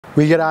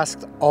We get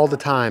asked all the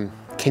time,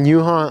 can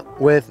you hunt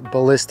with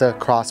Ballista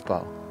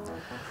Crossbow?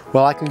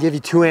 Well, I can give you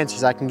two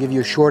answers. I can give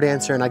you a short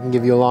answer and I can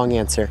give you a long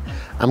answer.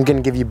 I'm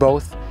gonna give you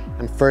both,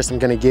 and first I'm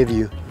gonna give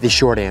you the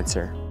short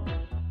answer.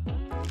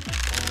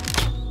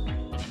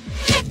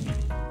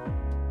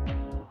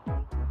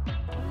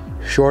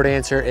 Short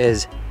answer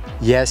is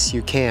yes,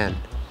 you can.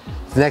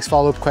 The next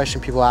follow-up question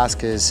people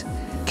ask is,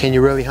 can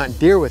you really hunt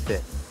deer with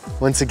it?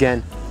 Once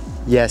again,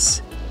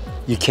 yes,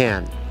 you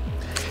can.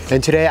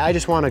 And today I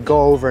just want to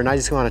go over and I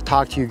just want to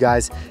talk to you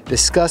guys,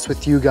 discuss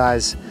with you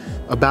guys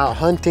about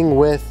hunting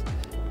with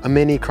a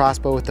mini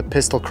crossbow with a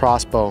pistol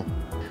crossbow.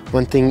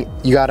 One thing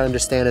you got to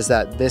understand is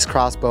that this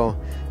crossbow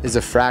is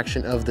a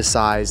fraction of the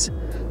size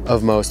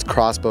of most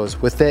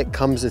crossbows. With it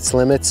comes its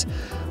limits.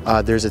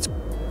 There's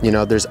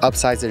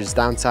upsides, there's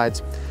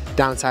downsides.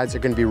 Downsides are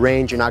going to be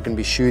range. You're not going to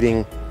be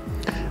shooting.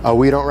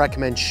 We don't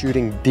recommend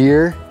shooting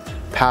deer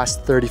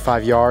past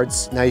 35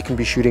 yards. Now you can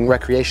be shooting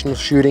recreational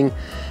shooting,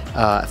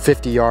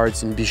 50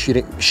 yards, and be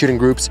shooting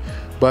groups.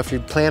 But if you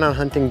plan on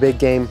hunting big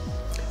game,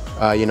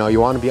 you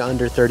want to be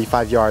under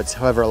 35 yards.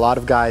 However, a lot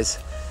of guys,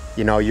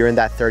 you're in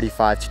that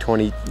 35 to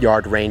 20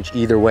 yard range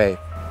either way.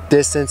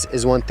 Distance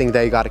is one thing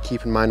that you got to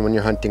keep in mind when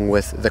you're hunting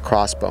with the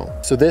crossbow.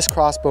 So this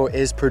crossbow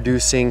is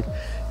producing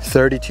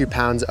 32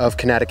 pounds of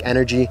kinetic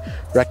energy.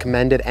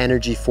 Recommended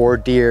energy for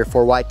deer,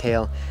 for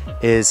whitetail,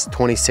 is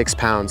 26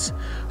 pounds.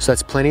 So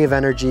that's plenty of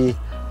energy,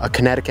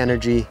 kinetic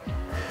energy.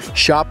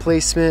 Shot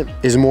placement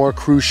is more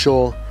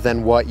crucial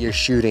than what you're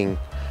shooting.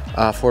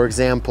 For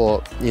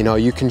example,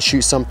 you can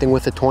shoot something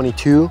with a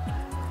 22.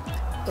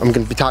 I'm going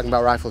to be talking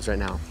about rifles right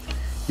now.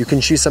 You can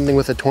shoot something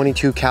with a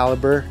 22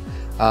 caliber.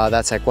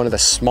 That's like one of the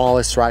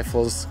smallest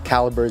rifles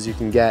calibers you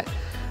can get.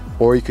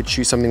 Or you could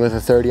shoot something with a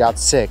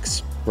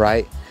 30-06,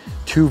 right?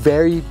 Two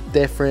very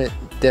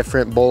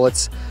different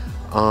bullets,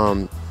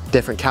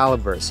 different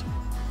calibers.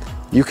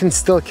 You can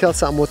still kill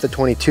something with a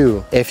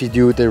 22 if you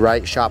do the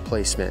right shot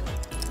placement.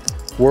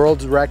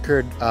 World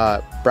record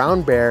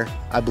brown bear,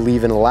 I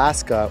believe in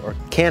Alaska or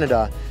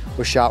Canada,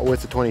 was shot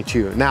with a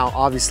 22. Now,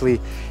 obviously,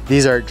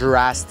 these are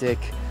drastic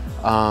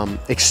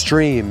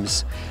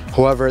extremes.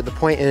 However, the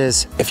point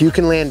is, if you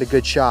can land a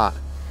good shot,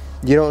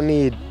 you don't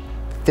need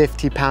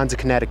 50 pounds of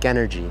kinetic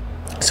energy.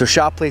 So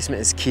shot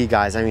placement is key,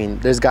 guys. I mean,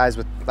 there's guys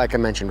with, like I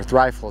mentioned, with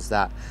rifles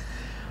that,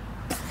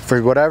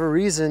 for whatever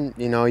reason,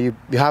 you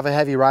have a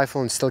heavy rifle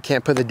and still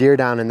can't put the deer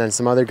down, and then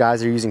some other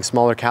guys are using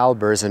smaller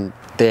calibers and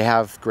they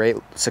have great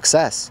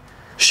success.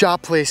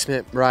 Shot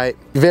placement, right?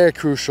 Very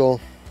crucial.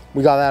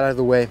 We got that out of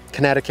the way.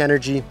 Kinetic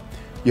energy.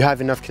 You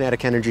have enough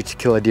kinetic energy to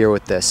kill a deer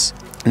with this.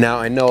 Now,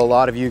 I know a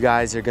lot of you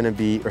guys are gonna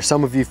be, or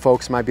some of you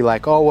folks might be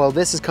like, oh, well,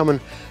 this is coming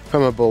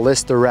from a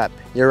Ballista rep.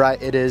 You're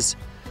right, it is.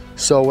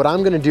 So what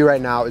I'm gonna do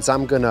right now is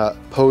I'm gonna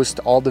post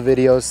all the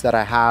videos that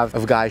I have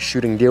of guys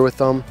shooting deer with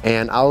them,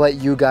 and I'll let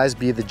you guys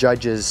be the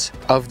judges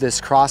of this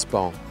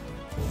crossbow.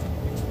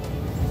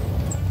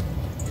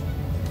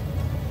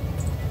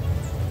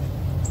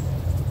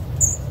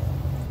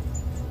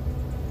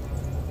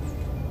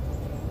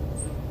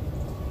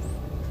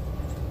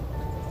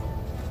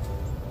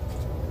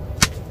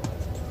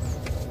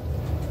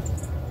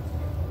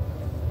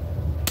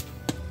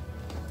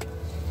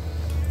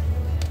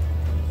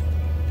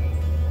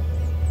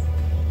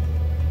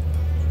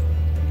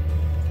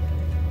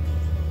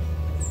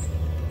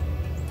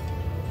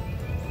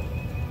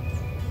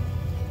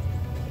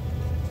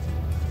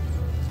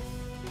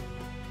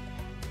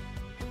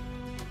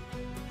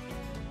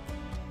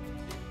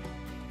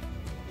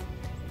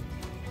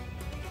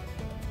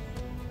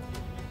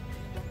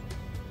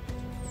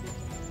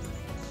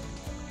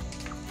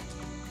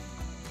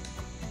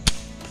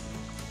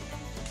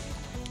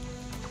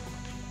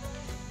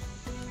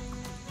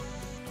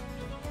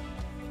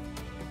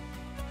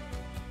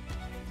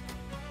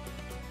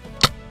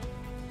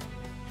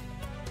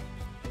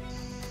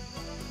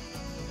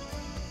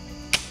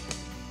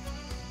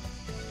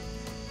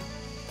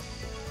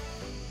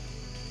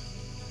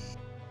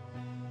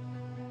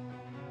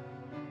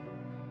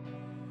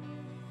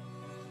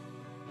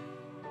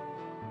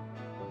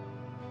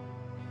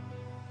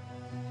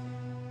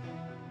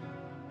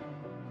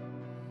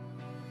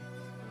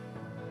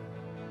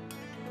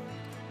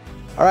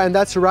 All right, and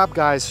that's a wrap,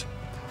 guys.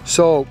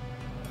 So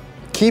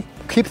keep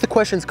the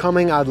questions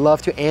coming. I'd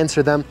love to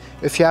answer them.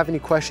 If you have any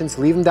questions,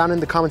 leave them down in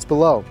the comments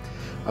below.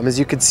 As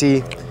you can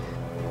see,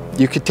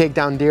 you could take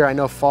down deer. I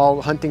know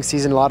fall hunting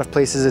season, a lot of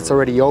places it's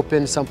already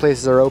open. Some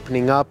places are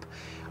opening up.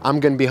 I'm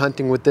gonna be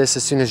hunting with this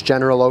as soon as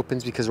general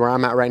opens, because where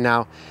I'm at right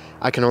now,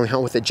 I can only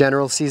hunt with it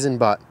general season,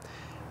 but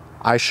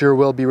I sure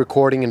will be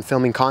recording and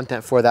filming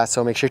content for that.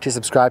 So make sure to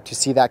subscribe to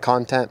see that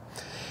content.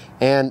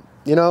 And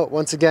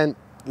once again,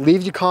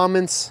 leave your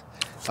comments.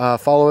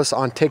 Follow us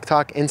on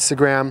TikTok,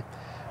 Instagram.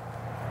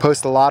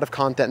 Post a lot of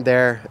content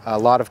there. A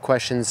lot of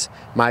questions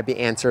might be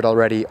answered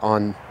already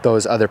on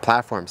those other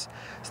platforms.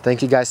 So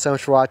thank you guys so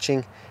much for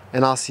watching,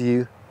 and I'll see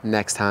you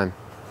next time.